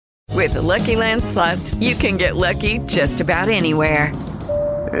With the Lucky Land Slots, you can get lucky just about anywhere.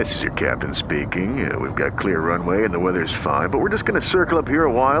 This is your captain speaking. We've got clear runway and the weather's fine, but we're just going to circle up here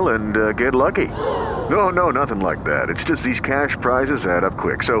a while and get lucky. No, nothing like that. It's just these cash prizes add up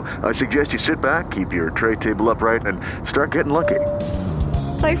quick. So I suggest you sit back, keep your tray table upright, and start getting lucky.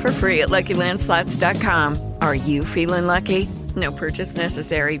 Play for free at LuckyLandSlots.com. Are you feeling lucky? No purchase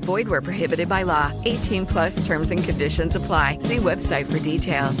necessary. Void where prohibited by law. 18 plus terms and conditions apply. See website for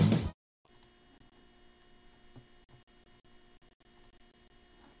details.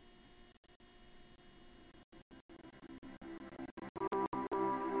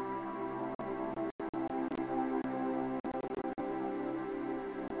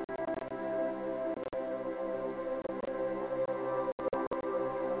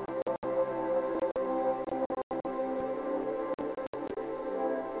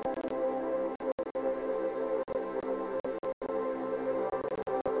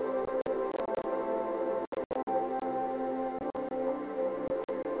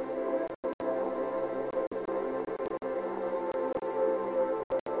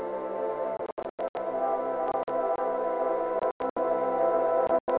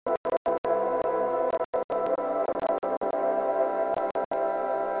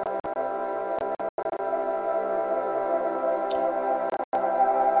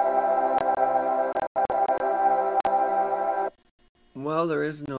 Well, there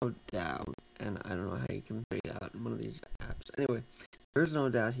is no doubt, and I don't know how you can fade out in one of these apps. Anyway, there is no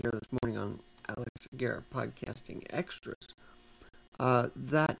doubt here this morning on Alex Garrett Podcasting Extras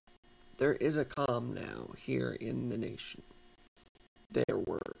that there is a calm now here in the nation. There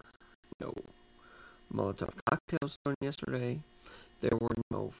were no Molotov cocktails thrown yesterday. There were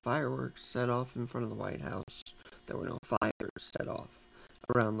no fireworks set off in front of the White House. There were no fires set off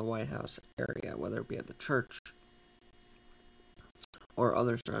around the White House area, whether it be at the church or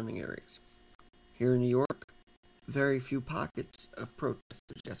other surrounding areas. Here in New York, very few pockets of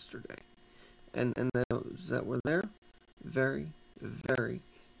protesters yesterday. And those that were there, very, very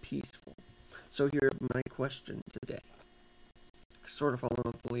peaceful. So here's my question today. Sort of following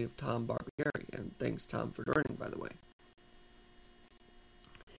off the lead of Tom Barbieri, and thanks Tom for joining, by the way.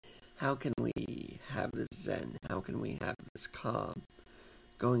 How can we have this zen? How can we have this calm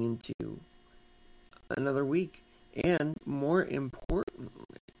going into another week? And more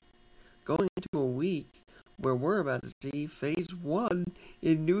importantly, going into a week where we're about to see phase 1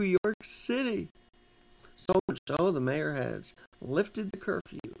 in New York City. So much so, the mayor has lifted the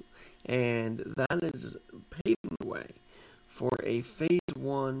curfew, and that is paving the way for a phase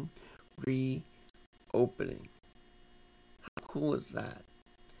 1 reopening. How cool is that?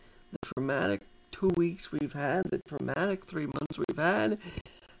 The traumatic 2 weeks we've had, the traumatic 3 months we've had,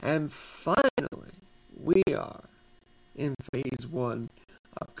 and finally, we are in phase 1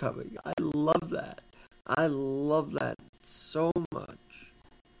 upcoming. I love that. I love that so much.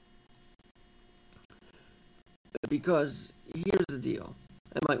 Because here's the deal.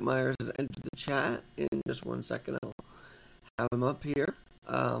 And Mike Myers has entered the chat. In just 1 second, I'll have him up here.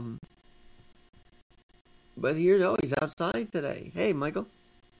 But here, no, he's outside today. Hey, Michael.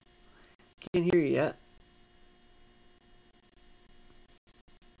 Can't hear you yet.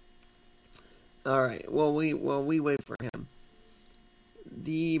 All right. Well, we wait for him.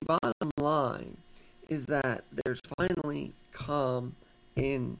 The bottom line is that there's finally calm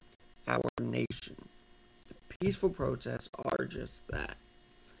in our nation. Peaceful protests are just that.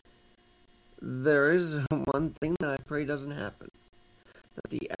 There is one thing that I pray doesn't happen. That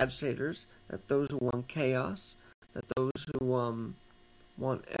the agitators, that those who want chaos, that those who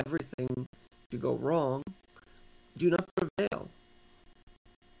want everything to go wrong, do not prevail.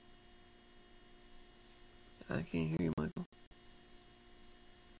 I can't hear you, Michael.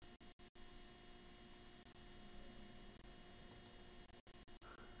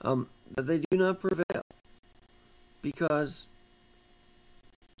 That they do not prevail. Because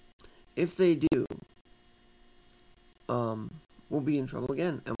if they do, we'll be in trouble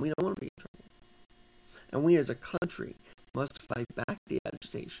again, and we don't want to be in trouble. And we as a country must fight back the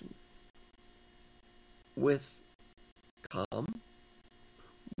agitation with calm,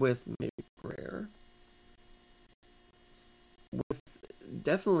 with maybe prayer, with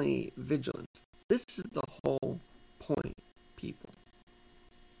definitely vigilance. This is the whole point, people.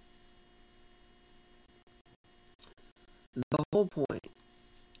 The whole point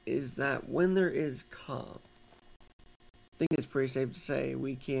is that when there is calm, I think it's pretty safe to say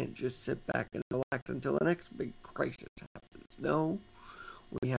we can't just sit back and relax until the next big crisis happens. No,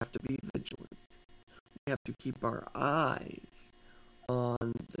 we have to be vigilant. We have to keep our eyes on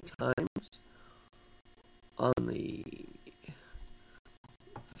the times, on the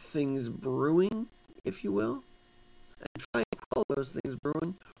things brewing, if you will, and try and quell those things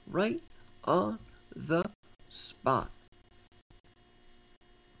brewing right on the spot.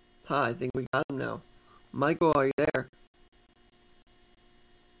 Hi, I think we got him now. Michael, are you there?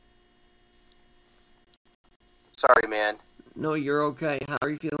 Sorry, man. No, you're okay. How are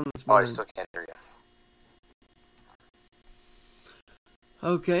you feeling this Oh, I morning? still can't hear you.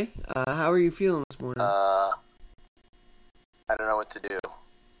 Okay. How are you feeling this morning? I don't know what to do.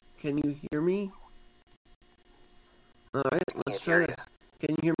 Can you hear me? All right, I let's can't try hear this. you.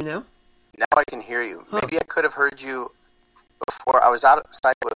 Can you hear me now? Now I can hear you. Huh. Maybe I could have heard you before. I was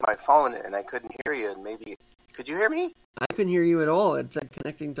outside with my phone and I couldn't hear you. And maybe could you hear me? I couldn't hear you at all. It said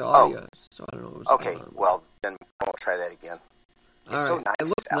connecting to audio, so I don't know what was Okay. going on. Well, then I won't try that again. It's All so right. nice. It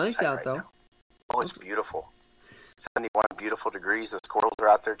looks nice outside out, right though. now. Oh, it's beautiful. 71 beautiful degrees. The squirrels are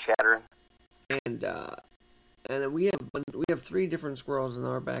out there chattering. And we have 3 different squirrels in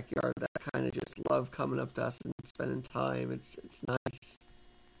our backyard that kind of just love coming up to us and spending time. It's nice.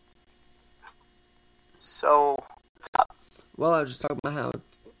 So, what's up? Well, I was just talking about how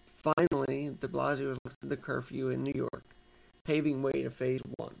finally de Blasio has lifted the curfew in New York, paving way to phase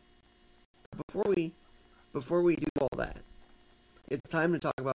 1. Before we do all that, it's time to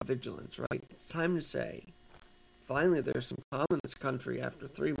talk about vigilance, right? It's time to say, finally there's some calm in this country after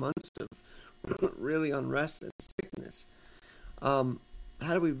 3 months of really unrest and sickness. How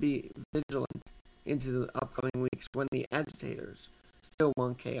do we be vigilant into the upcoming weeks when the agitators still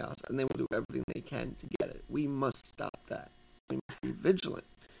want chaos and they will do everything they can to get it? We must stop that. We must be vigilant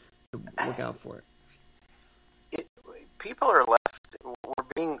to look out for it. People are left. We're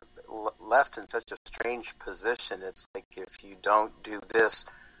being left in such a strange position. It's like, if you don't do this,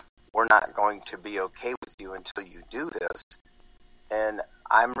 we're not going to be okay with you until you do this. And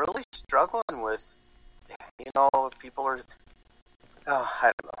I'm really struggling with, people are,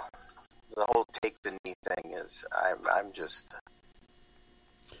 I don't know. The whole take the knee thing is, I'm just.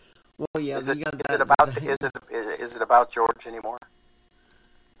 Well, yeah, is we it, got is that. it about George anymore?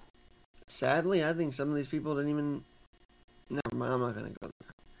 Sadly, I think some of these people didn't even. Never mind. I'm not going to go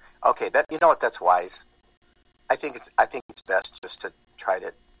there. Okay, you know what? That's wise. I think it's best just to try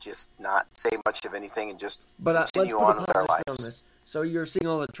to just not say much of anything and just continue on with our lives. On this. So you're seeing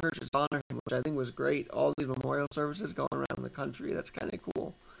all the churches honor him, which I think was great. All these memorial services going around the country. That's kind of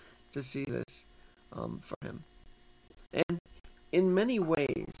cool to see this for him. And in many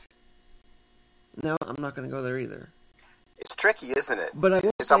ways, no, I'm not going to go there either. It's tricky, isn't it? But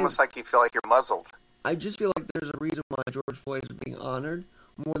it's almost like you feel like you're muzzled. I just feel like there's a reason why George Floyd is being honored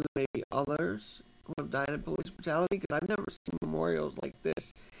more than maybe others who have died of police brutality, because I've never seen memorials like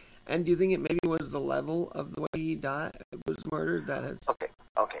this. And do you think it maybe was the level of the way he was murdered that has... Okay.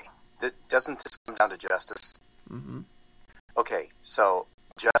 Doesn't this come down to justice? Mm-hmm. Okay, so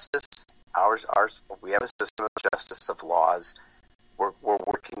justice, ours, we have a system of justice, of laws. We're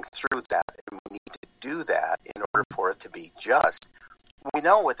working through that, and we need to do that in order for it to be just. We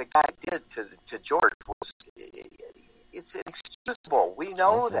know what the guy did to George was, it's inexcusable. We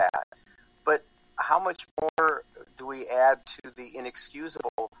know that. But how much more do we add to the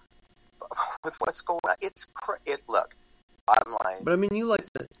inexcusable with what's going on? Look, bottom line. But I mean, you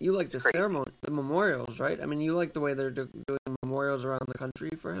like the crazy. ceremony, the memorials, right? I mean, you like the way they're doing memorials around the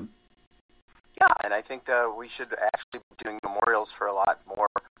country for him? Yeah, and I think that we should actually be doing memorials for a lot more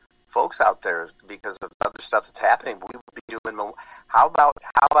folks out there because of other stuff that's happening. We would be doing. How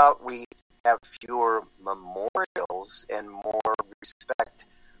about we have fewer memorials and more respect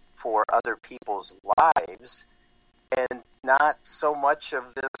for other people's lives, and not so much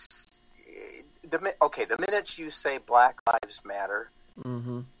of this. The minute you say Black Lives Matter,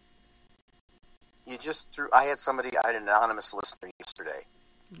 mm-hmm. you just threw. I had an anonymous listener yesterday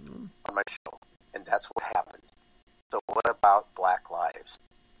on my show, and that's what happened. So what about Black Lives?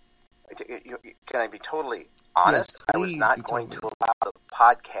 Can I be totally honest? Yes, I was not going to allow the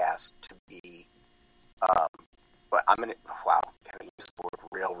podcast to be. But I'm gonna. Wow, can I use the word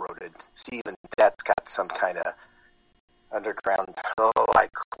railroaded? See, even that's got some kind of underground. Oh, I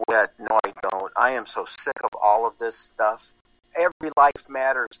quit. No, I don't. I am so sick of all of this stuff. Every life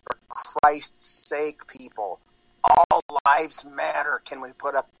matters. For Christ's sake, people. All lives matter. Can we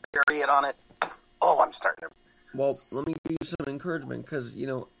put a period on it? Oh, I'm starting to. Well, let me give you some encouragement, because,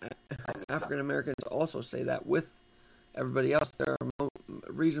 African Americans also say that with everybody else. There are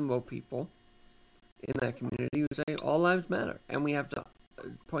reasonable people in that community who say all lives matter, and we have to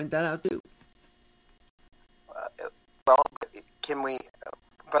point that out too. Well, can we?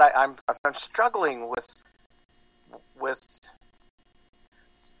 But I'm struggling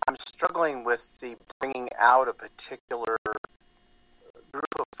I'm struggling with the bringing out a particular group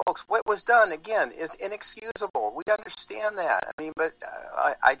of folks. What was done, again, is inexcusable. We understand that. I mean, but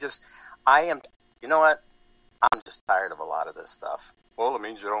I am, you know what? I'm just tired of a lot of this stuff. Well, it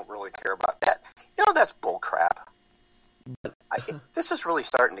means you don't really care about that. You know, that's bull crap. This is really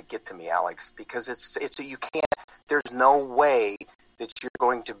starting to get to me, Alex, because it's you can't, there's no way that you're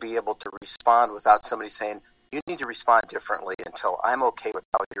going to be able to respond without somebody saying, you need to respond differently until I'm okay with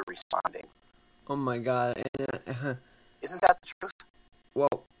how you're responding. Oh my God. Isn't that the truth?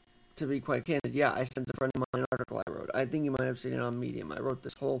 Well, to be quite candid, yeah, I sent a friend of mine an article I wrote. I think you might have seen it on Medium. I wrote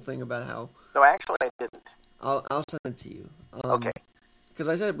this whole thing about how... No, actually, I didn't. I'll send it to you. Okay. Because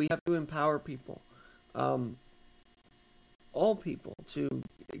I said we have to empower people. All people to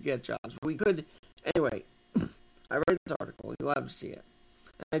get jobs. We could... Anyway, I write this article. You'll have to see it.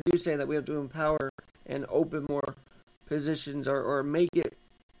 And I do say that we have to empower and open more positions or make it...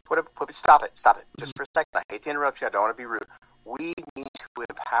 Stop it. Just for a second. I hate to interrupt you. I don't want to be rude. We need to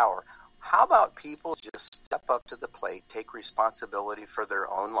empower. How about people just step up to the plate, take responsibility for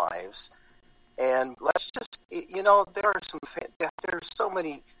their own lives, and let's just, you know, there's so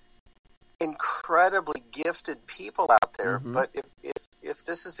many incredibly gifted people out there, but if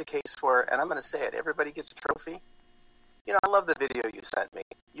this is a case where, and I'm going to say it, everybody gets a trophy. You know, I love the video you sent me.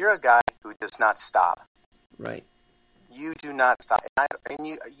 You're a guy who does not stop. Right. You do not stop. And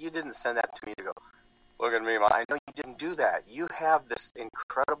you didn't send that to me to go, look at me. I know you didn't do that. You have this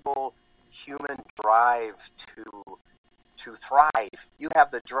incredible human drive to thrive. You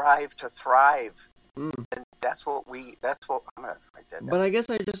have the drive to thrive. And that's what I'm going to write that down. But I guess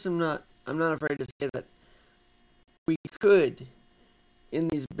I'm not afraid to say that we could, in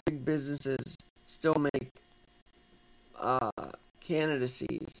these big businesses, still make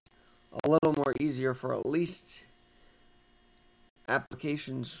candidacies a little more easier for at least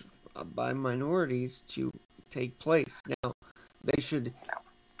applications by minorities to take place. Now, they should...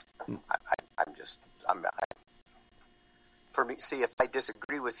 For me, see, if I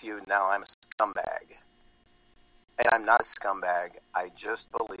disagree with you, now I'm a scumbag. And I'm not a scumbag. I just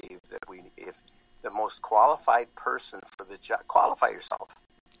believe that if the most qualified person for the job, qualify yourself.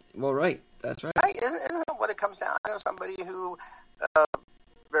 Well, right. That's right. Isn't that what it comes down to? I know somebody who,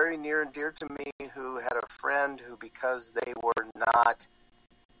 very near and dear to me, who had a friend who, because they were not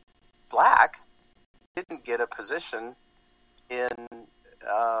black, didn't get a position in,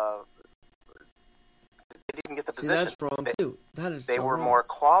 they didn't get the position. See, that's wrong, too. That is They so were wrong. More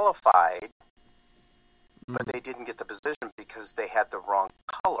qualified, but they didn't get the position because they had the wrong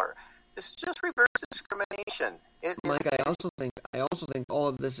color. This is just reverse discrimination. Mike, I also think all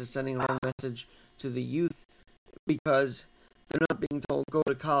of this is sending a wrong message to the youth, because they're not being told go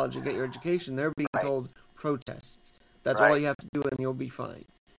to college and get your education. They're being told protest. That's all you have to do and you'll be fine.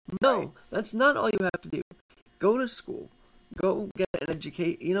 No, that's not all you have to do. Go to school. Go get an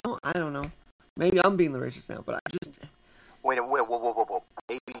education. You know, I don't know. Maybe I'm being the racist now, but I just... Wait, whoa.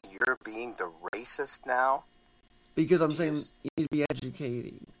 Maybe you're being the racist now? Because I'm saying you need to be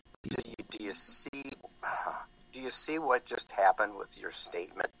educated. Do you see what just happened with your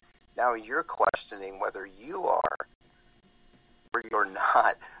statement? Now you're questioning whether you are or you're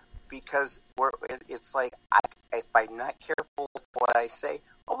not, because it's like, if I'm not careful with what I say,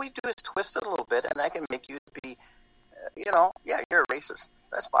 all we do is twist it a little bit, and I can make you be, you're a racist.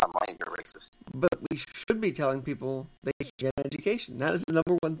 That's bottom line, you're a racist. But we should be telling people they should get an education. That is the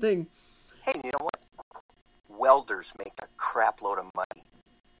number one thing. Hey, you know what? Welders make a crap load of money.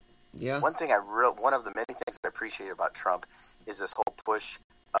 Yeah. One of the many things I appreciate about Trump is this whole push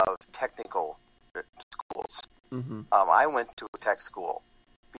of technical schools. I went to a tech school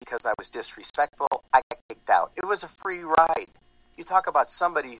because I was disrespectful. I got kicked out. It was a free ride. You talk about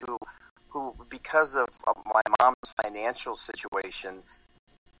somebody who because of my mom's financial situation,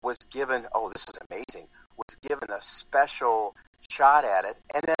 was given, this is amazing, was given a special shot at it,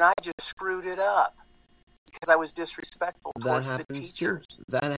 and then I just screwed it up because I was disrespectful towards the teachers.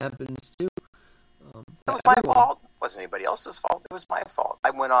 That happens too. It was my fault. It wasn't anybody else's fault. It was my fault.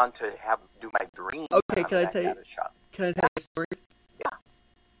 I went on to do my dream. Okay, can I tell you a story? Yeah.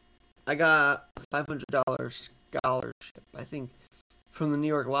 I got a $500 scholarship, I think, from the New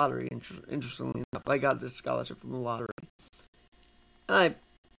York Lottery. Interestingly enough, I got this scholarship from the lottery. And I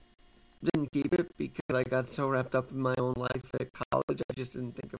didn't keep it because I got so wrapped up in my own life at college, I just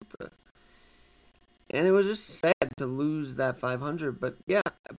didn't think of it. And it was just sad to lose that $500. But yeah,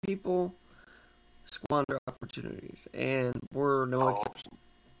 people squander opportunities, and we're no exception.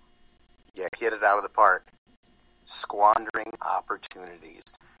 Yeah, hit it out of the park. Squandering opportunities.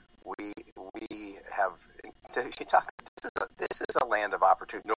 We have. This is a land of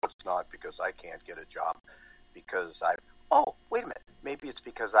opportunity. No, it's not, because I can't get a job because oh, wait a minute. Maybe it's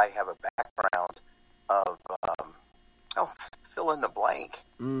because I have a background of, fill in the blank.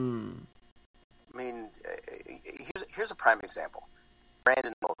 Mm. I mean, here's a prime example.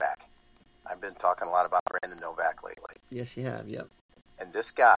 Brandon Novak. I've been talking a lot about Brandon Novak lately. Yes, you have, yep. And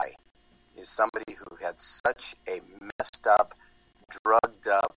this guy is somebody who had such a messed up, drugged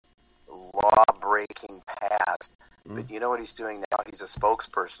up, law-breaking past. But you know what he's doing now? He's a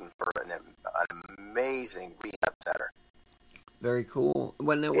spokesperson for an amazing rehab center. Very cool.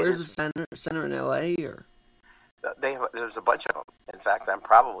 Where's the center in L.A. or? There's a bunch of them. In fact, I'm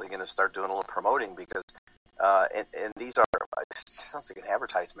probably going to start doing a little promoting because, and these are, it sounds like an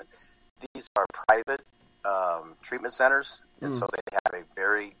advertisement. These are private treatment centers, and so they have a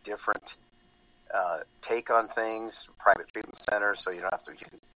very different take on things. Private treatment centers, so you don't have to.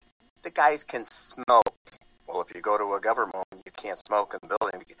 The guys can smoke. Well, if you go to a government one, you can't smoke in the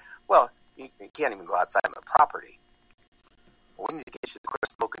building. Well, you can't even go outside on the property. We need to get you to quit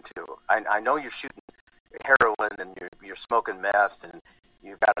smoking too. I know you're shooting heroin and you're smoking meth and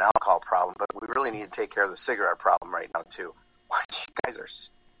you've got an alcohol problem, but we really need to take care of the cigarette problem right now too. You guys are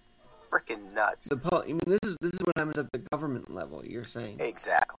freaking nuts. I mean, this is what happens at the government level. You're saying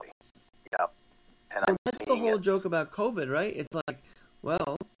exactly. Yep. And that's the whole joke about COVID, right? It's like,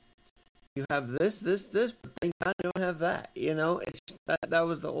 well, you have this, but thank God you don't have that. You know, it's just that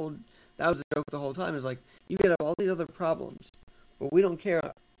was the joke the whole time. It's like you could have all these other problems, but we don't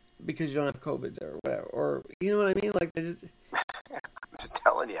care because you don't have COVID or whatever. Or you know what I mean? Like they just. I'm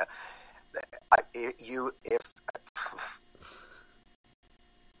telling you, if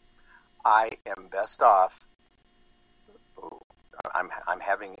I am best off. I'm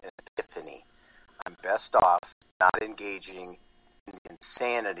having an epiphany. I'm best off not engaging in the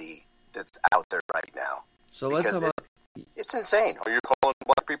insanity that's out there right now. So let's talk about. It's insane. Are you calling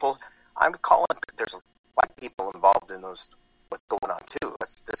black people? I'm calling. There's white people involved in those. What's going on too?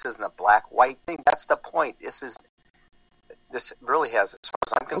 This isn't a black-white thing. That's the point. This really has, as far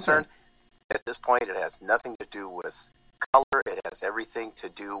as I'm concerned, at this point, it has nothing to do with color. It has everything to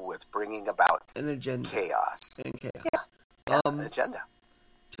do with bringing about an agenda, chaos. And chaos. Yeah, an agenda.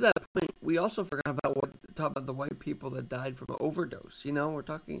 To that point, we also forgot about the white people that died from an overdose. You know, we're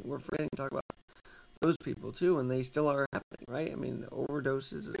forgetting to talk about those people too, and they still are happening, right? I mean,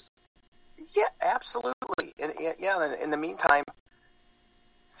 overdoses is. Yeah, absolutely. And in the meantime,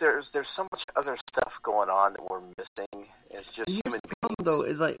 there's so much other stuff going on that we're missing. It's just human beings. The problem, though,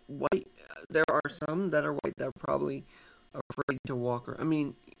 is like white. There are some that are white that are probably afraid to walk. I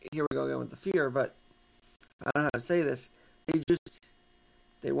mean, here we go again with the fear, but I don't know how to say this.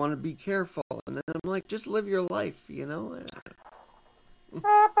 They want to be careful, and then I'm like, just live your life, you know.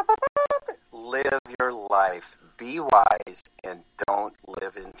 Live your life. Be wise and don't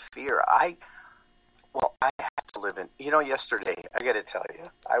live in fear. I have to live in. Yesterday, I got to tell you,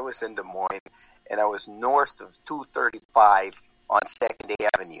 I was in Des Moines, and I was north of 235 on 2nd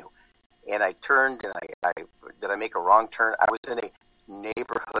Avenue, and I turned, and did I make a wrong turn? I was in a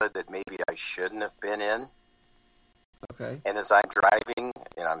neighborhood that maybe I shouldn't have been in. Okay. And as I'm driving,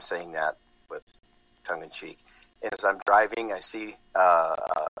 and I'm saying that with tongue in cheek, and as I'm driving, I see, can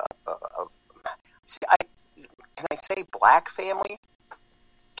I say black family?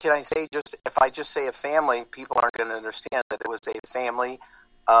 Can I say if I just say a family, people aren't going to understand that it was a family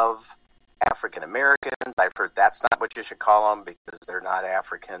of African Americans. I've heard that's not what you should call them because they're not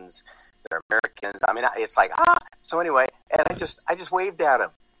Africans, they're Americans. I mean, it's like, So anyway, and I just waved at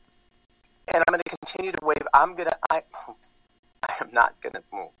them. And I'm going to continue to wave. I am not going to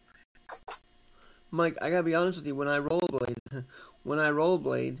move. Mike, I got to be honest with you. When I rollerblade,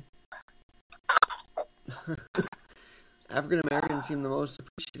 African Americans seem the most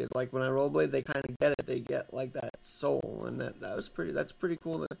appreciative. Like when I rollerblade, they kind of get it. They get like that soul, and that's pretty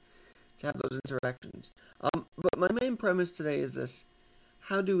cool to have those interactions. But my main premise today is this: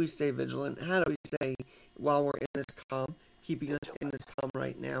 how do we stay vigilant? How do we stay while we're in this calm, keeping us in this calm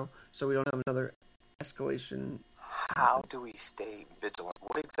right now, so we don't have another escalation? How do we stay vigilant?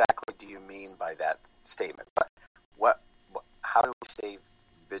 What exactly do you mean by that statement? What how do we stay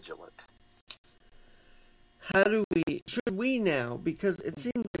vigilant? Should we now? Because it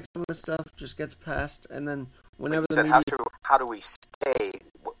seems like some of the stuff just gets passed, and then whenever the media... How do we stay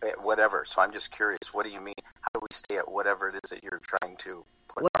at whatever? So I'm just curious, what do you mean? How do we stay at whatever it is that you're trying to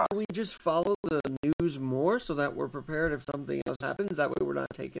put across? Do we just follow the news more so that we're prepared if something else happens? That way we're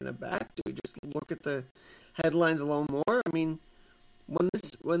not taken aback? Do we just look at the headlines alone more? I mean, when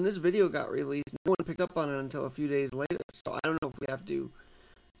this video got released, no one picked up on it until a few days later. So I don't know if we have to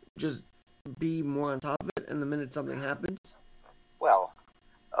just be more on top of it, and the minute something happens? Well,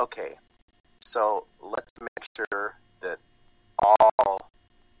 okay. So let's make sure that all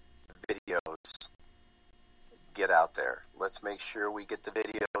videos get out there. Let's make sure we get the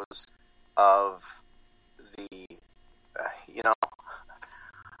videos of the,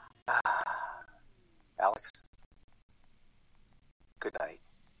 Alex, good night.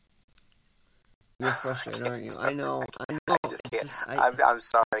 You're frustrated, aren't you? I know. I just can't. I'm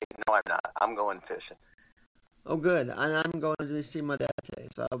sorry. No, I'm not. I'm going fishing. Oh, good. And I'm going to see my dad today,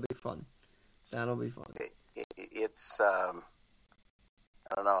 so that'll be fun. That'll be fun. It's, I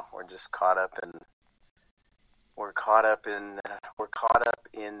don't know. We're just caught up in. We're caught up in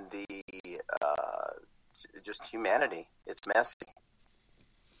the just humanity. It's messy.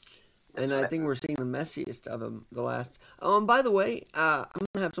 And I think we're seeing the messiest of them the last. Oh, and by the way, I'm going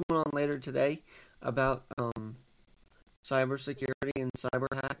to have someone on later today about cybersecurity and cyber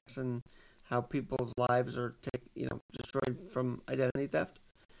hacks and how people's lives are destroyed from identity theft.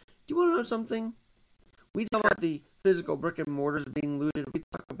 Do you want to know something? We talk about the physical brick and mortars being looted. We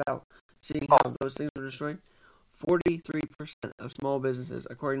talk about seeing how those things were destroyed. 43% of small businesses,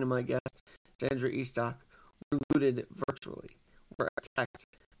 according to my guest, Sandra Estock, were looted virtually, were attacked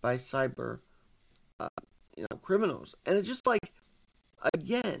by cyber criminals. And it's just like,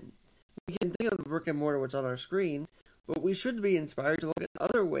 again, we can think of the brick and mortar what's on our screen, but we should be inspired to look at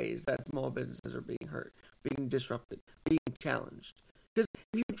other ways that small businesses are being hurt, being disrupted, being challenged. Because if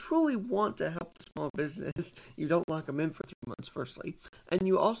you truly want to help the small business, you don't lock them in for 3 months, firstly. And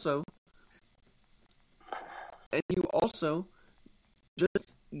you also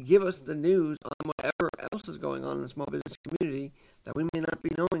just give us the news on whatever else is going on in the small business community that we may not be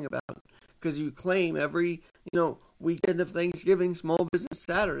knowing about. Because you claim every, weekend of Thanksgiving, Small Business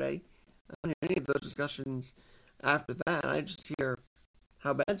Saturday. I don't hear any of those discussions after that. I just hear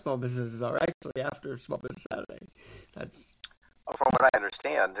how bad small businesses are actually after Small Business Saturday. That's... From what I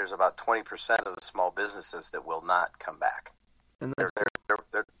understand, there's about 20% of the small businesses that will not come back. And they're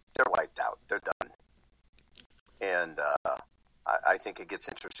wiped out. They're done. And I think it gets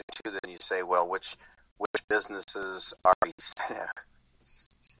interesting too. Then you say, well, which businesses are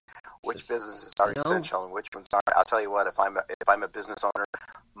essential and which ones aren't? I'll tell you what. If I'm a business owner,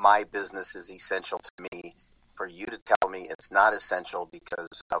 my business is essential to me. For you to tell me it's not essential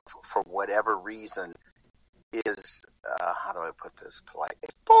because for whatever reason is how do I put this polite?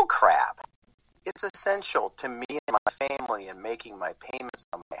 It's bull crap. It's essential to me and my family and making my payments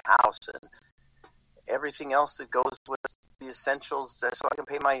on my house and everything else that goes with the essentials, so I can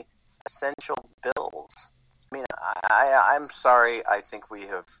pay my essential bills. I mean, I'm sorry. I think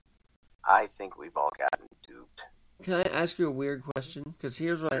we've all gotten duped. Can I ask you a weird question? Because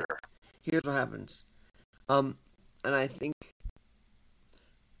here's what happens. And I think,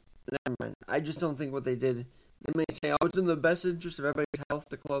 never mind. I just don't think what they did. They may say, "Oh, it's in the best interest of everybody's health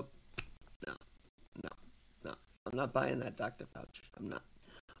to close." No. I'm not buying that, Dr. Fauci. I'm not.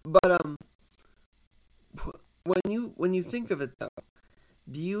 But when you think of it though,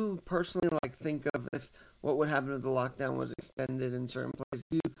 do you personally think of if what would happen if the lockdown was extended in certain places?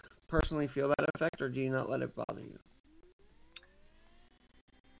 Do you personally feel that effect, or do you not let it bother you?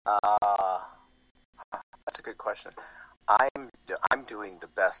 That's a good question. I'm doing the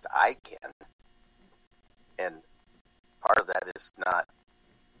best I can, and part of that is not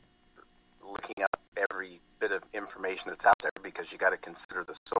looking up every bit of information that's out there because you got to consider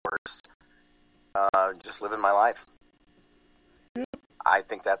the source. Just living my life. I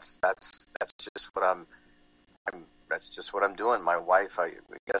think that's just what I'm that's just what I'm doing. My wife,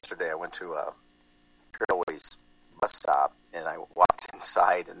 yesterday I went to a Trailways bus stop and I walked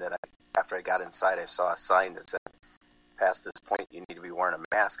inside, and then after I got inside I saw a sign that said, "Past this point you need to be wearing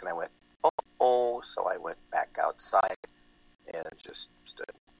a mask," and I went, oh, so I went back outside and just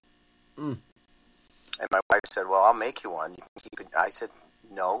stood. And my wife said, "Well, I'll make you one. You can keep it." I said,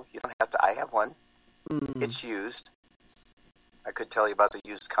 "No, you don't have to. I have one. It's used." I could tell you about the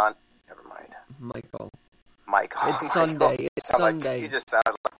used Never mind. Michael. It's Michael. Sunday. It's Sunday. You just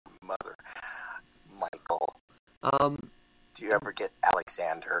sounded like a mother. Michael. Do you ever get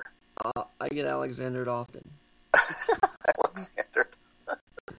Alexander? I get Alexandered often. Alexander.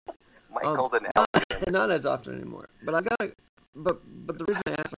 Michael and Alexander. Not as often anymore. But the reason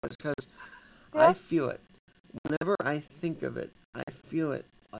I ask that is because I feel it. Whenever I think of it, I feel it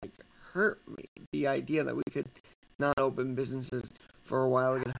hurt me. The idea that we could not open businesses for a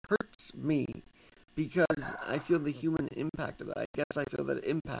while again hurts me because I feel the human impact of that. I guess I feel that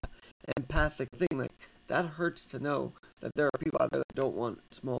empathic thing. That hurts to know that there are people out there that don't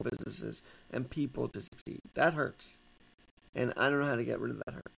want small businesses and people to succeed. That hurts. And I don't know how to get rid of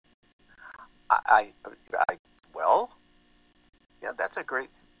that hurt. Well, yeah, that's a great...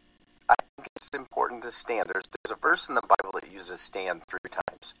 I think it's important to stand. There's a verse in the Bible that uses stand 3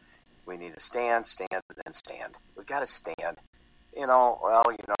 times. We need to stand, and then stand. We've got to stand.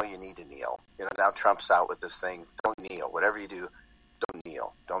 You need to kneel. Now Trump's out with this thing. Don't kneel. Whatever you do, don't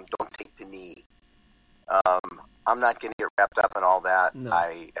kneel. Don't take the knee. I'm not going to get wrapped up in all that. No.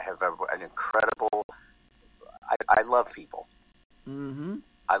 I have an incredible... I love people. Mm-hmm.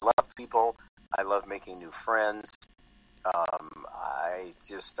 I love people. I love making new friends. I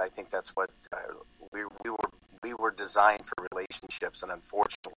think that's what we were designed for, relationships, and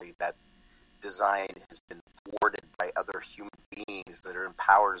unfortunately that design has been thwarted by other human beings that are in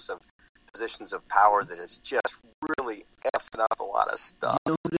positions of power that is just really effing up a lot of stuff.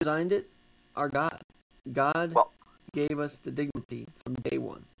 You know who designed it? Our God. God gave us the dignity from day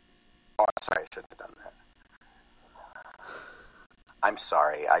one. Oh, I'm sorry, I shouldn't have done that. I'm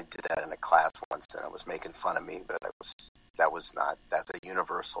sorry, I did that in a class once and it was making fun of me, but that's a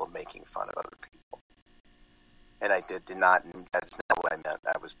universal of making fun of other people. And that's not what I meant.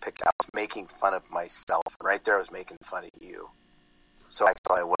 I was making fun of myself. And right there I was making fun of you. So I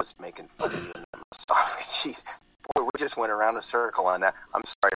thought I was making fun of you. And I'm sorry. Jeez. Boy, we just went around a circle on that. I'm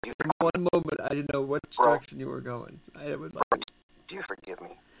sorry. For one moment, I didn't know what direction you were going. Do you forgive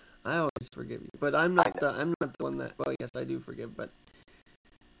me? I always forgive you. But I'm not the one that... Well, yes, I do forgive, but...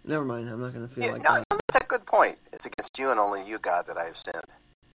 Never mind, I'm not going to feel like that. No, that's a good point. It's against you and only you, God, that I have sinned.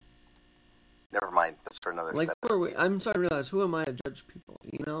 Never mind. That's for another... I'm starting to realize, who am I to judge people?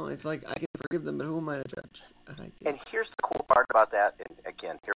 It's like, I can forgive them, but who am I to judge? And here's the cool part about that, and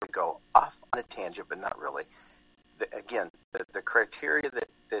again, here we go, off on a tangent, but not really. The criteria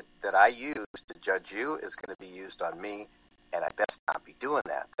that I use to judge you is going to be used on me, and I best not be doing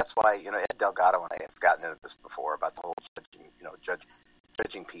that. That's why, Ed Delgado and I have gotten into this before about the whole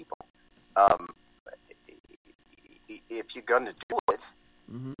judging people. If you're going to do it,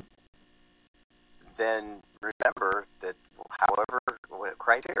 mm-hmm. then remember that what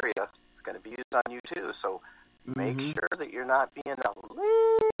criteria is going to be used on you too. So make mm-hmm. sure that you're not being a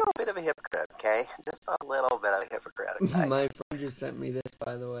little bit of a hypocrite, okay? Just a little bit of a hypocrite. Okay? My friend just sent me this,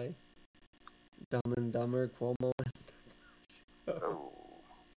 by the way. Dumb and Dumber, Cuomo. Oh.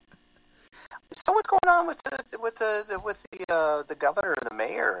 So what's going on with the governor and the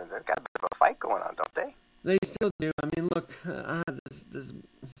mayor? They've got a bit of a fight going on, don't they? They still do. I mean, look,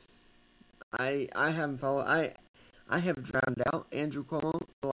 I haven't followed. I have drowned out Andrew Cuomo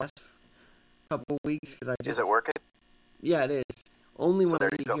the last couple of weeks because I just... Is it working? Yeah, it is. Only so when I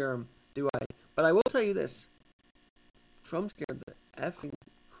hear him do I. But I will tell you this: Trump scared the effing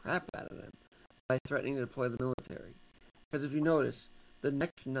crap out of them by threatening to deploy the military. Because if you notice, the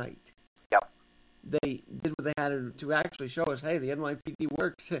next night, they did what they had to actually show us, hey, the NYPD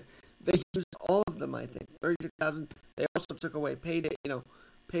works. They used all of them, I think. 36,000. They also took away paid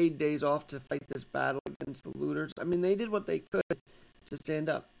days off to fight this battle against the looters. I mean, they did what they could to stand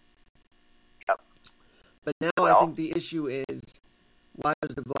up. Yep. But now I think the issue is, why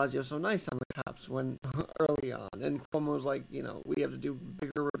was de Blasio so nice on the cops when early on? And Cuomo's like, we have to do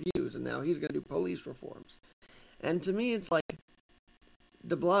bigger reviews, and now he's going to do police reforms. And to me, it's like,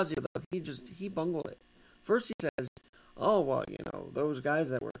 de Blasio, though, he bungled it. First he says, oh, well, those guys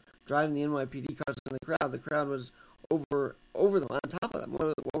that were driving the NYPD cars in the crowd was over them, on top of them.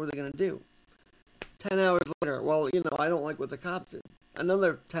 What were they going to do? 10 hours later, well, I don't like what the cops did.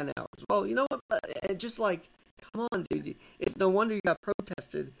 Another 10 hours. Well, you know what? It's just like, come on, dude. It's no wonder you got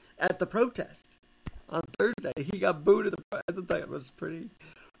protested at the protest. On Thursday, he got booed at the protest. That was pretty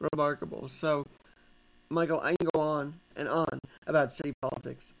remarkable. So, Michael, I can go on and on about city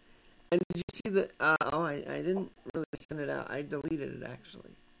politics. And did you see that? I didn't really send it out. I deleted it,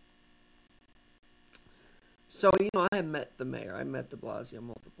 actually. So, I have met the mayor. I met de Blasio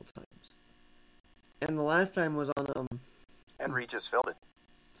multiple times. And the last time was on... And Regis Philbin.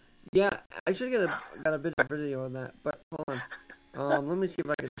 Yeah, I should got a bit of video on that, but hold on. Let me see if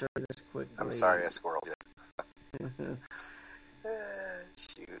I can show you this quickly. I'm sorry, I squirreled you.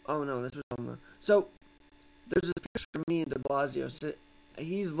 Shoot. Oh, no, this was on the... So, there's this picture of me and de Blasio.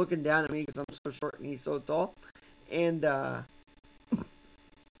 He's looking down at me because I'm so short and he's so tall. And, let's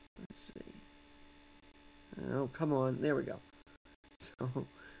see. Oh, come on. There we go. So,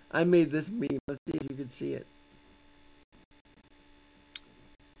 I made this meme. Let's see if you can see it.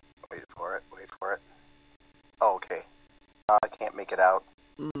 Wait for it. Oh, okay. I can't make it out.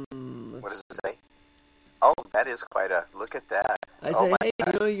 What does it say? Oh, that is quite a... Look at that. I say,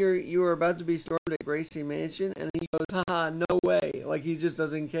 hey, you were about to be stormed at Gracie Mansion, and he goes, haha, no way. Like, he just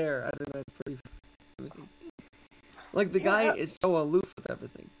doesn't care. I think that's pretty funny. Like, the guy is so aloof with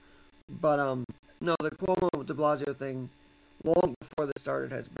everything. But, no, the Cuomo de Blasio thing, long before this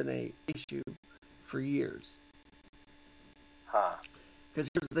started, has been a issue for years. Huh. Because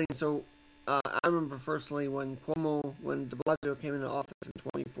here's the thing. So I remember personally when De Blasio came into office in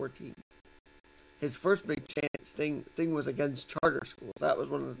 2014, his first big thing was against charter schools. That was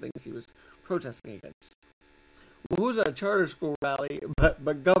one of the things he was protesting against. Well, who's at a charter school rally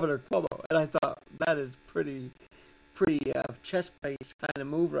but Governor Cuomo? And I thought, that is pretty chess-based kind of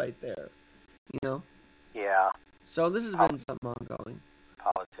move right there, you know? Yeah. So this has been something ongoing.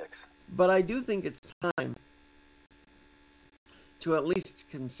 Politics. But I do think it's time to at least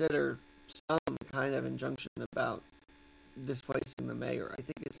consider some kind of injunction about displacing the mayor. I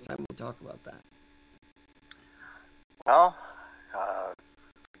think it's time we talk about that. Well,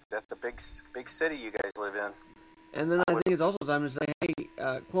 that's a big city you guys live in. And then I think it's also time to say, hey,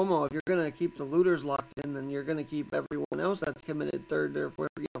 Cuomo, if you're going to keep the looters locked in, then you're going to keep everyone else that's committed third or fourth,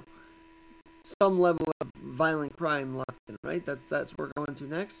 some level of violent crime locked in, right? That's what we're going to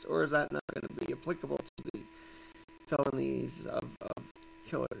next? Or is that not going to be applicable to the felonies of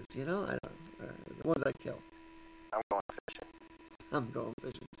killers? I don't know. The ones that kill. I'm going fishing. I'm going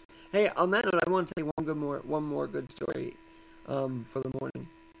fishing. Hey, on that note, I want to tell you one more good story for the morning.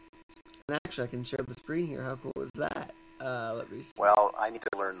 And actually, I can share the screen here. How cool is that? Let me see. Well, I need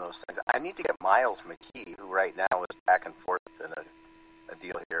to learn those things. I need to get Miles McKee, who right now is back and forth in a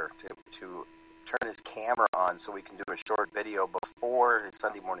deal here, to turn his camera on so we can do a short video before his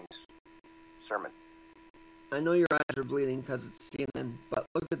Sunday morning sermon. I know your eyes are bleeding because it's CNN, but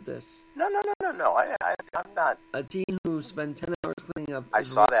look at this. No. I'm not. A teen who spent 10 hours cleaning up. I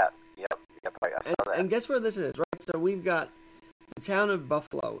saw that. Yep, I saw that. And guess where this is, right? So we've got the town of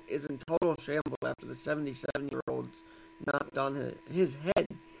Buffalo is in total shambles after the 77-year-old knocked on his head.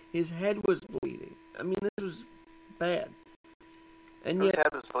 His head was bleeding. I mean, this was bad. And Whose yet,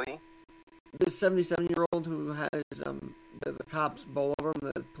 head was bleeding? this 77-year-old who has the cops bowl over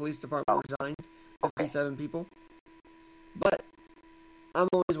him, the police department resigned, 57 people. But I'm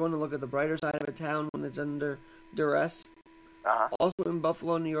always one to look at the brighter side of a town when it's under duress. Uh-huh. Also in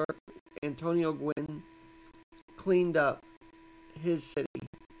Buffalo, New York, Antonio Gwynn cleaned up his city,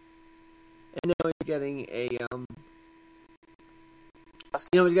 and now he's getting he's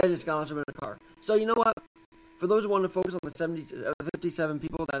getting a scholarship in a car. So you know what? For those who want to focus on the 57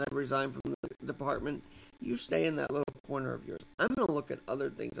 people that have resigned from the department, you stay in that little corner of yours. I'm going to look at other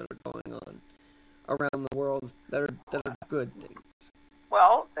things that are going on around the world that are good things.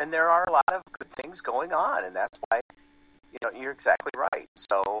 Well, and there are a lot of good things going on, and that's why, you're exactly right.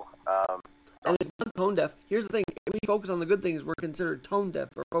 So, and it's not tone deaf. Here's the thing: if we focus on the good things, we're considered tone deaf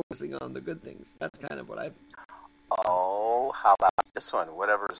for focusing on the good things. That's kind of what I've. Oh, how about this one?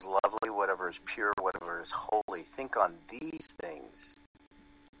 Whatever is lovely, whatever is pure, whatever is holy. Think on these things.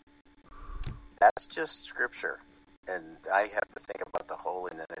 That's just scripture. And I have to think about the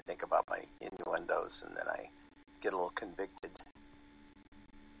holy, and then I think about my innuendos, and then I get a little convicted.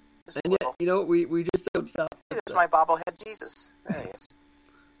 And yet, we just don't stop. There's my bobblehead Jesus. There he is.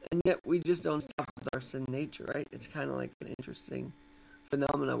 And yet, we just don't stop with our sin nature, right? It's kind of like an interesting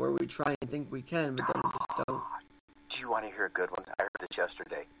phenomena where we try and think we can, but then we just don't. Do you want to hear a good one? I heard this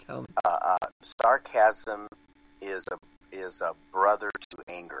yesterday. Tell me. Sarcasm is a brother to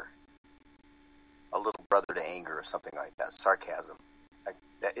anger. A little brother to anger or something like that. Sarcasm.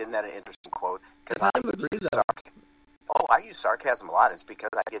 Isn't that an interesting quote? Because I agree, though. I use sarcasm a lot. It's because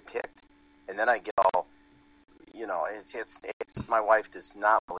I get ticked. And then I get all, it's my wife does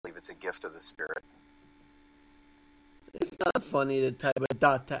not believe it's a gift of the Spirit. It's not funny to type a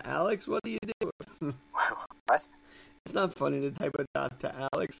dot to Alex. What do you do? What? It's not funny to type a dot to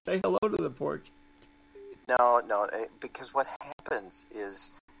Alex. Say hello to the poor kid. No, because what happens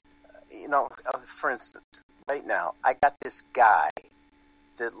is, for instance, right now, I got this guy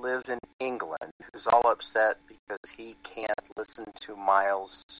that lives in England who's all upset because he can't listen to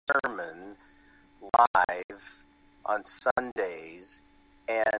Miles' sermon live on Sundays,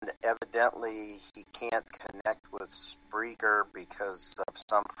 and evidently he can't connect with Spreaker because of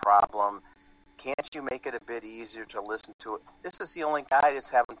some problem. Can't you make it a bit easier to listen to it? This is the only guy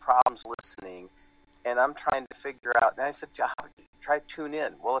that's having problems listening, and I'm trying to figure out, and I said, try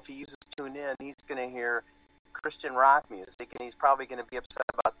TuneIn. Well, if he uses TuneIn, he's going to hear Christian rock music, and he's probably going to be upset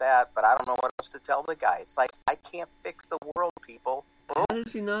about that, but I don't know what else to tell the guy. It's like, I can't fix the world, people. How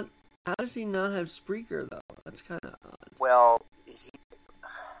does he not have Spreaker, though? That's kind of odd. Well,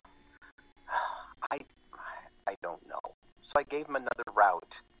 I don't know. So I gave him another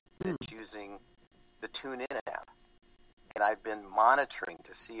route. It's using the TuneIn app. And I've been monitoring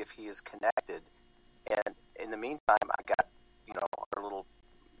to see if he is connected. And in the meantime, I got, our little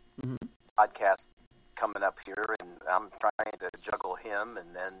podcast coming up here, and I'm trying to juggle him,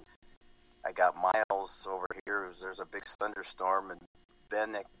 and then I got Miles over here. There's a big thunderstorm, and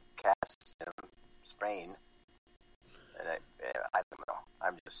Ben casts him, Spain, and I don't know.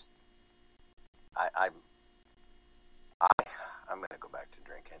 I'm going to go back to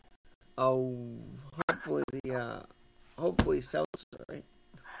drinking. Oh, hopefully seltzer, right?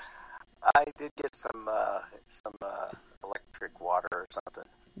 I did get some electric water or something.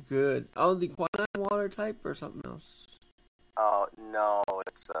 Good. Oh, the quinine water type or something else? Oh no,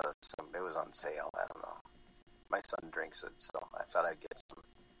 it was on sale. I don't know. My son drinks it, so I thought I'd get some.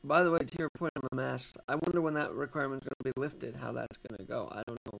 By the way, to your point on the mask, I wonder when that requirement's going to be lifted. How that's going to go? I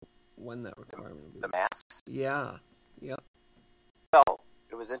don't know when that requirement will be. The masks. Yeah. Yep. Well,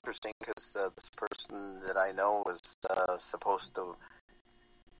 it was interesting because this person that I know was supposed to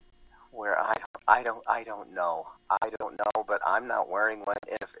wear. I don't know, but I'm not wearing one.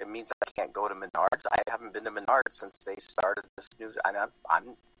 And if it means I can't go to Menards, I haven't been to Menards since they started this news.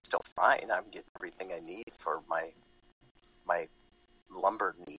 I'm still fine. I'm getting everything I need for my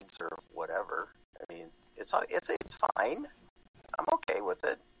lumber needs or whatever. I mean, it's fine. I'm okay with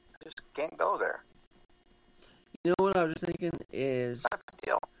it. I just can't go there. You know what I was thinking is, not a big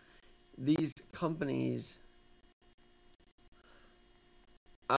deal. These companies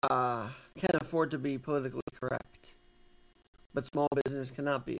can afford to be politically correct, but small business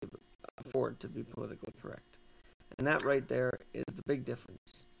cannot afford to be politically correct, and that right there is the big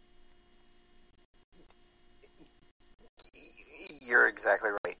difference. You're exactly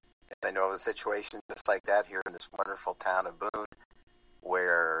right. I know of a situation just like that here in this wonderful town of Boone,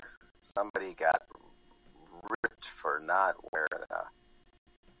 where somebody got ripped for not wearing a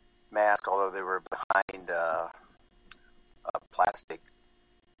mask, although they were behind a plastic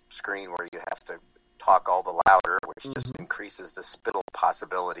screen where you have to talk all the louder, which just increases the spittle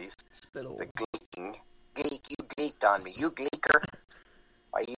possibilities. Spittle. The gleeking. Gleek, you gleeked on me. You gleeker.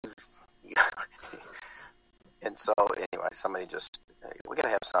 Why you... And so, anyway, somebody we gotta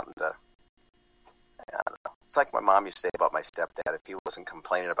have something to... I don't know. It's like my mom used to say about my stepdad. If he wasn't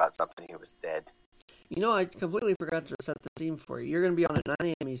complaining about something, he was dead. You know, I completely forgot to set the scene for you. You're going to be on at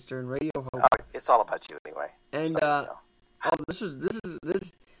 9 a.m. Eastern, Radio Hope. Oh, it's all about you anyway. And, so,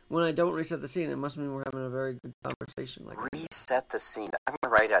 this when I don't reset the scene, it must mean we're having a very good conversation. Reset the scene. I'm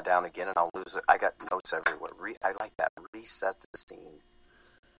going to write that down again, and I'll lose it. I got notes everywhere. I like that. Reset the scene.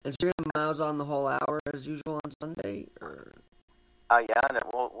 And so you're going to Miles on the whole hour as usual on Sunday? Or? Yeah, and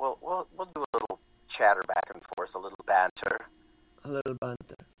we'll do a little chatter back and forth, a little banter. A little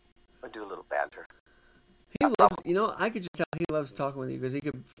banter. We'll do a little banter. He loves, I could just tell he loves talking with you because he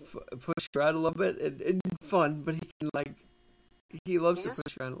could push you out a little bit. It's fun, but he loves to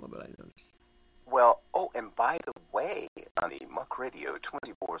push you out a little bit, I noticed. Well, and by the way, on the Muck Radio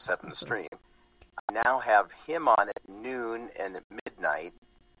 24/7 stream, I now have him on at noon and at midnight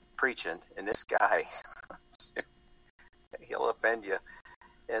preaching, and this guy, he'll offend you.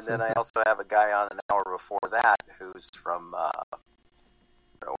 And then I also have a guy on an hour before that who's from, I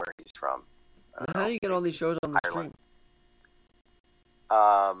don't know where he's from. How do you get all these shows on the Ireland.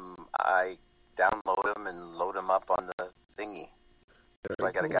 Stream? I download them and load them up on the thingy. So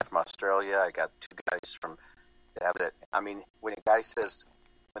I got a guy from Australia. I got two guys from. I mean, when the guy says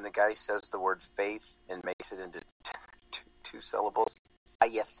the word faith and makes it into two syllables,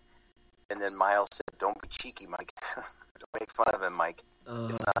 faith, and then Miles said, "Don't be cheeky, Mike. Don't make fun of him, Mike.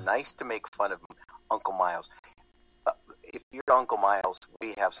 It's not nice to make fun of Uncle Miles. If you're Uncle Miles,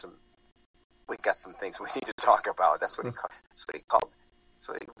 we got some things we need to talk about." That's what he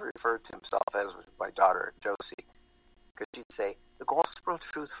referred to himself as with my daughter Josie, because she'd say the Gospel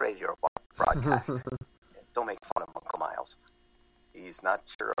Truth Radio broadcast. Don't make fun of Uncle Miles. He's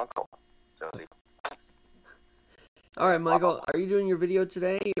not your uncle, Josie. All right, Michael, are you doing your video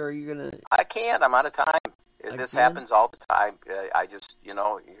today, or are you gonna? I can't. I'm out of time. This happens all the time. I just, you're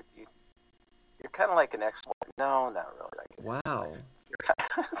kind of like an ex-wife. No, not really. Like wow.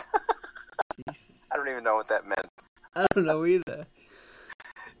 Jesus. I don't even know what that meant. I don't know either.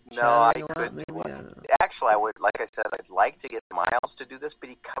 No, I couldn't. Actually, I would, like I said, I'd like to get Miles to do this, but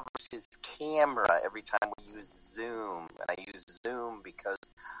he covers his camera every time we use Zoom. And I use Zoom because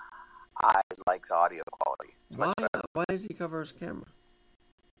I like the audio quality. It's much better. Why does he cover his camera?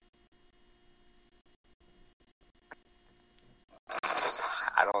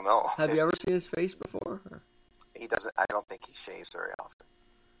 I don't know. Have you ever seen his face before? Or? He doesn't. I don't think he shaves very often.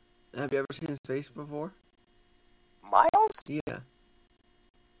 Have you ever seen his face before? Miles? Yeah.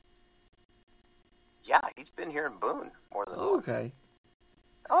 Yeah, he's been here in Boone more than once. Okay.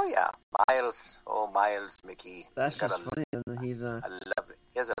 Oh, yeah. Miles. Oh, Miles, Mickey. That's just funny. He's I love it.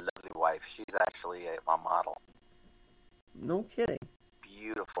 He has a lovely wife. She's actually a model. No kidding.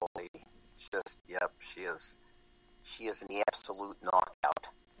 Beautiful lady. Just, yep, she is. She is an absolute knockout.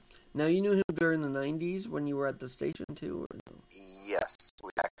 Now, you knew him during the 90s when you were at the station, too? Or no? Yes,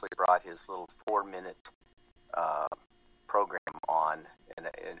 we actually brought his little 4-minute program on, and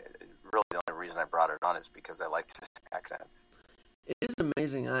really the only reason I brought it on is because I liked his accent. It is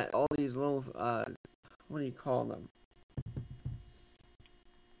amazing. All these little, what do you call them?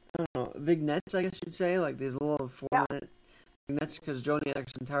 I don't know, vignettes, I guess you'd say, like these little 4-minute vignettes, because Joni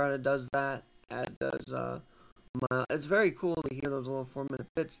Eareckson does that, as does Miles. It's very cool to hear those little 4-minute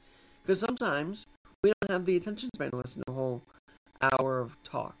bits, because sometimes we don't have the attention span to listen to a whole hour of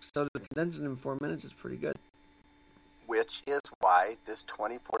talk, so to condense it in 4 minutes is pretty good. Which is why this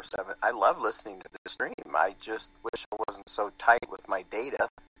 24/7, I love listening to the stream. I just wish I wasn't so tight with my data,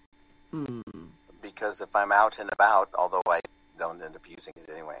 because if I'm out and about, although I don't end up using it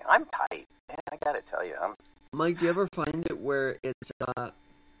anyway, I'm tight. Man, I gotta tell you, Mike, do you ever find it where it's,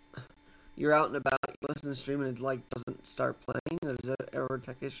 you're out and about, you listen to the stream and it, like, doesn't start playing? Is there ever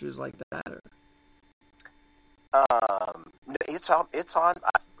tech issues like that? Or? It's on.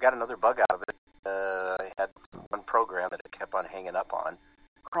 I've got another bug out of it. I had one program that it kept on hanging up on.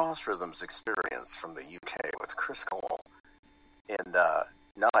 Cross Rhythms Experience from the UK with Chris Cole. And,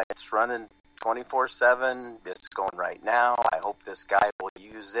 no, it's running 24/7. It's going right now. I hope this guy will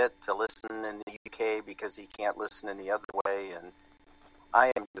use it to listen in the UK because he can't listen any other way. And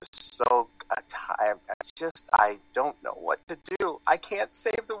I am just so I don't know what to do. I can't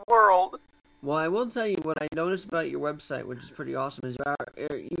save the world. Well, I will tell you what I noticed about your website, which is pretty awesome, is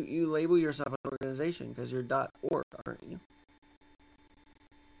you label yourself an organization because you're .org, aren't you?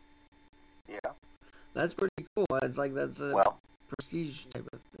 Yeah. That's pretty cool. It's like that's a prestige type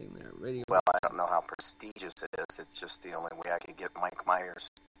of thing there. Radio. Well, I don't know how prestigious it is. It's just the only way I could get Mike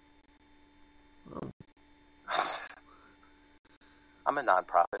Myers. Oh. I'm a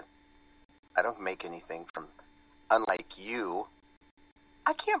nonprofit. I don't make anything from, unlike you.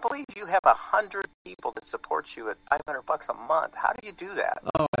 I can't believe you have 100 people that support you at $500 a month. How do you do that?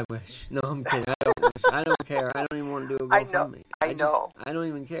 Oh, I wish. No, I'm kidding. I don't wish. I don't care. I don't even want to do a GoFundMe. I know. I don't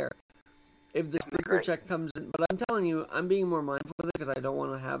even care. If the sticker check comes in, but I'm telling you, I'm being more mindful of it because I don't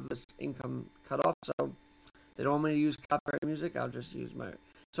want to have this income cut off. So they don't want me to use copyright music. I'll just use my.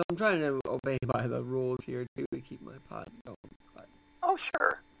 So I'm trying to obey by the rules here too to keep my pod going. But. Oh,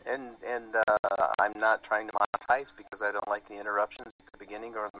 sure. And I'm not trying to monetize because I don't like the interruptions at the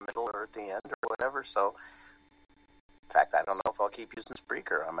beginning or in the middle or at the end or whatever. So, in fact, I don't know if I'll keep using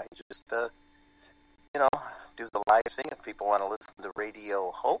Spreaker. I might just, do the live thing. If people want to listen to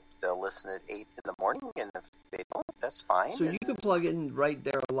Radio Hope, they'll listen at 8 in the morning. And if they don't, that's fine. So you can plug in right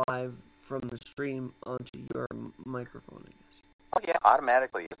there live from the stream onto your microphone, I guess. Oh, yeah,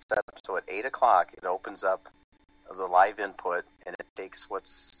 automatically. It's set up so at 8 o'clock it opens up the live input, and it takes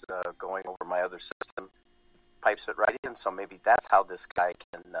what's going over my other system, pipes it right in, so maybe that's how this guy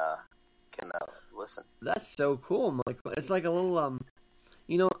can listen. That's so cool, Michael. It's like a little,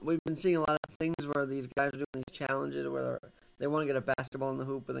 we've been seeing a lot of things where these guys are doing these challenges where they want to get a basketball in the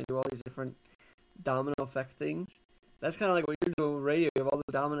hoop, and they do all these different domino effect things. That's kind of like what you're doing with radio. You have all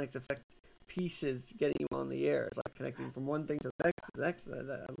the domino effect pieces getting you on the air. It's like connecting from one thing to the next.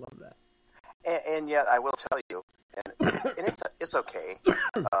 I love that. And yet, I will tell you, and it's okay,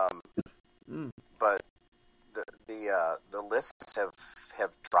 but the lists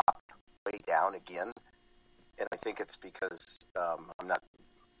have dropped way down again, and I think it's because I'm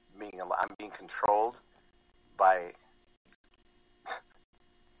being controlled by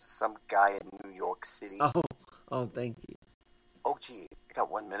some guy in New York City. Oh, thank you. Oh, gee, I got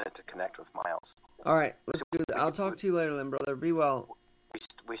 1 minute to connect with Miles. All right, let's do it. I'll talk to you later then, brother. Be well.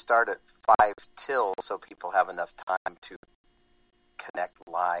 We start at 5 till, so people have enough time to connect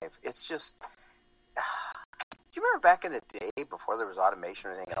live. It's just, do you remember back in the day before there was automation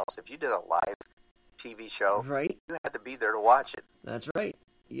or anything else? If you did a live TV show, right, you had to be there to watch it. That's right.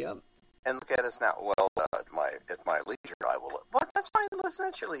 Yep. And look at us now. Well, at my leisure, I will. What? That's fine. Listen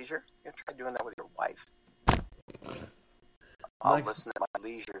at your leisure. You try doing that with your wife. I'll listen at my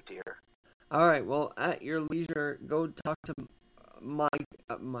leisure, dear. All right. Well, at your leisure, go talk to Miles.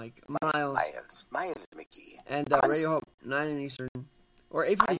 Miles McKee. And Radio Hope, 9 Eastern, or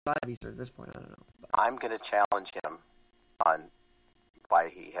 8:55 Eastern at this point, I don't know. But I'm going to challenge him on why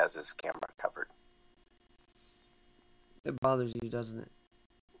he has his camera covered. It bothers you, doesn't it?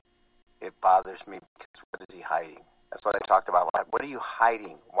 It bothers me because what is he hiding? That's what I talked about. What are you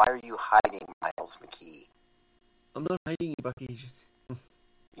hiding? Why are you hiding, Miles McKee? I'm not hiding you, Buck Egypt.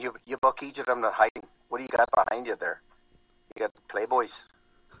 You Buck Egypt, I'm not hiding. What do you got behind you there? You got the Playboys.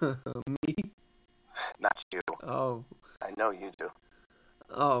 Me? Not you. Oh. I know you do.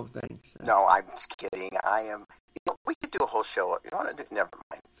 Oh, thanks. No, I'm just kidding. I am. We could do a whole show. You want to do? Never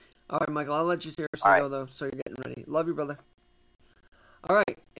mind. All right, Michael, I'll let you seriously All right. go, though, so you're getting ready. Love you, brother. All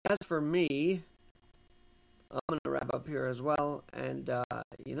right, as for me, I'm going to wrap up here as well. And,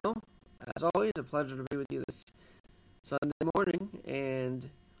 as always, a pleasure to be with you this Sunday morning. And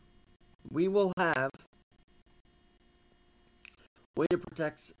we will have Way to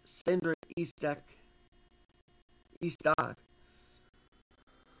Protect Sandra Eastock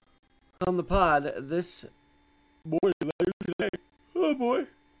on the pod this morning. Oh, boy.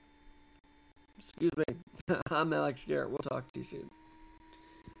 Excuse me. I'm Alex Garrett. We'll talk to you soon.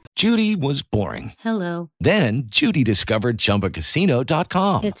 Judy was boring. Hello. Then Judy discovered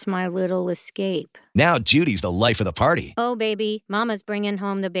ChumbaCasino.com. It's my little escape. Now Judy's the life of the party. Oh, baby, mama's bringing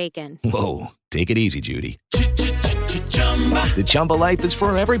home the bacon. Whoa, take it easy, Judy. The Chumba life is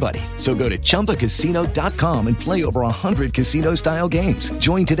for everybody. So go to ChumbaCasino.com and play over 100 casino-style games.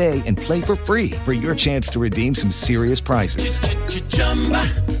 Join today and play for free for your chance to redeem some serious prizes.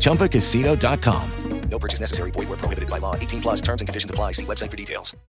 ChumbaCasino.com. No purchase necessary. Void where prohibited by law. 18+ terms and conditions apply. See website for details.